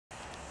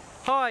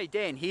Hi,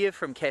 Dan here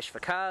from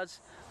Cash4Cars.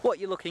 What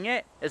you're looking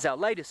at is our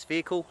latest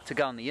vehicle to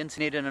go on the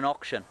internet in an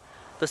auction.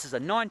 This is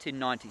a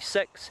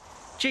 1996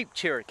 Jeep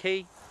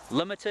Cherokee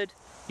Limited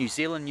New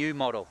Zealand new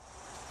model.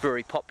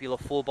 Very popular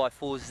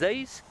 4x4s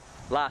these.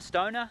 Last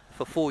owner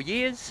for 4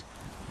 years.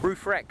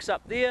 Roof racks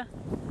up there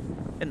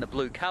in the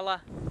blue colour.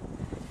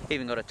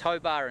 Even got a tow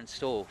bar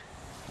installed.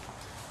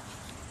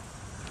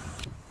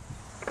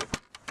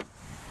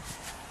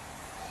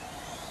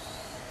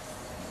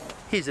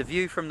 Here's a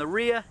view from the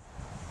rear.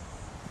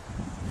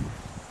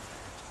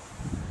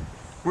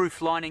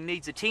 Roof lining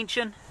needs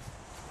attention.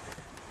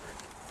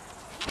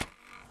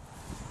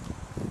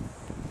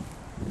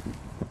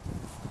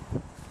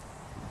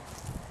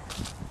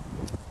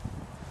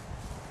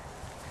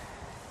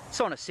 It's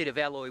on a set of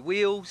alloy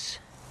wheels.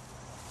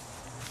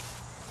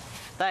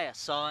 They are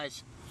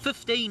size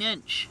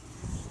 15-inch.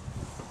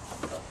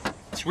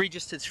 It's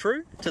registered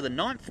through to the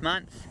 9th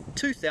month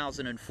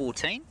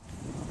 2014.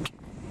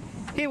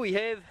 Here we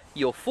have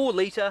your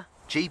 4-litre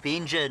Jeep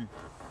engine.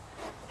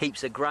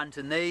 Heaps of grunt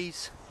in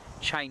these.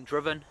 Chain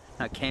driven,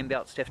 no cam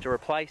belts to have to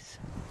replace.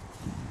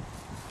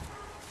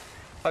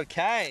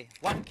 Okay,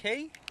 one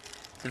key.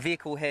 The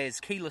vehicle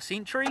has keyless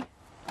entry,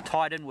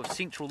 tied in with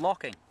central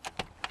locking.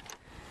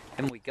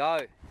 In we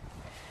go.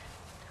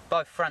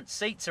 Both front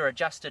seats are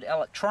adjusted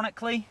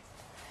electronically.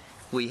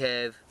 We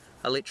have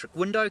electric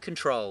window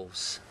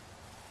controls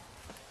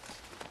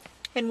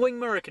and wing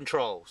mirror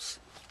controls.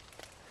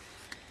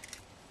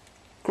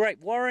 Great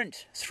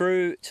warrant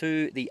through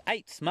to the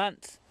 8th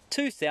month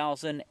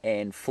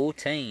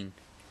 2014.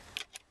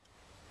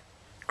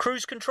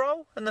 Cruise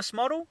control in this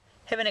model.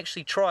 Haven't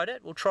actually tried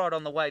it. We'll try it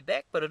on the way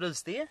back, but it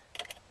is there.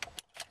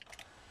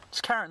 It's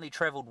currently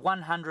travelled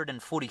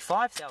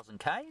 145,000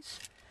 Ks.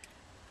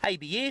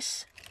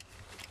 ABS,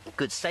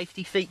 good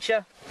safety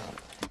feature.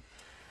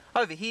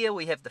 Over here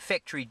we have the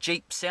factory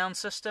Jeep sound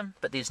system,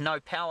 but there's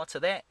no power to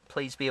that.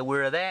 Please be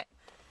aware of that.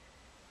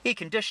 Air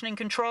conditioning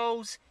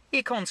controls.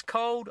 Aircon's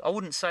cold. I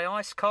wouldn't say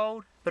ice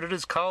cold, but it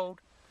is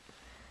cold.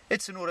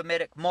 It's an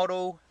automatic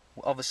model,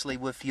 obviously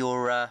with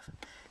your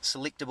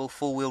selectable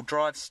 4-wheel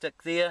drive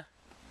stick there.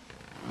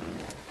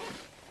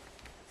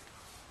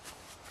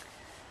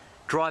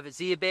 Driver's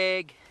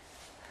airbag.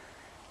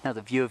 Another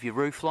view of your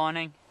roof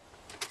lining.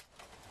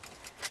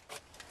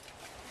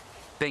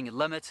 Being a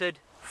limited,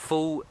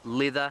 full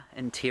leather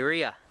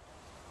interior.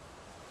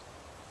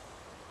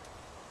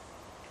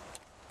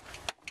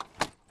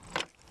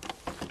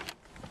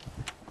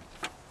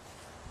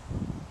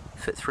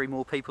 Fit 3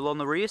 more people on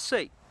the rear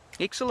seat.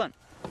 Excellent.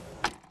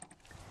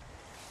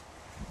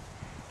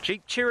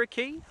 Jeep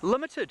Cherokee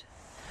Limited.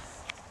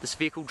 This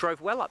vehicle drove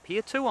well up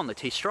here too on the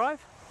test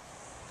drive.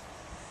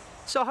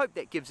 So I hope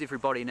that gives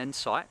everybody an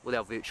insight with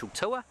our virtual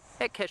tour.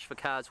 At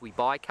Cash4Cars we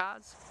buy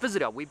cars.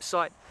 Visit our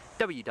website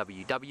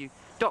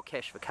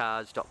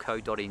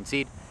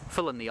www.cash4cars.co.nz.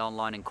 Fill in the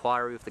online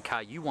inquiry of the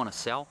car you want to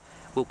sell.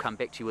 We'll come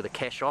back to you with a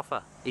cash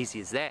offer.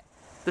 Easy as that.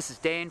 This is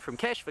Dan from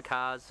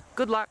Cash4Cars.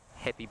 Good luck,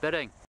 happy bidding.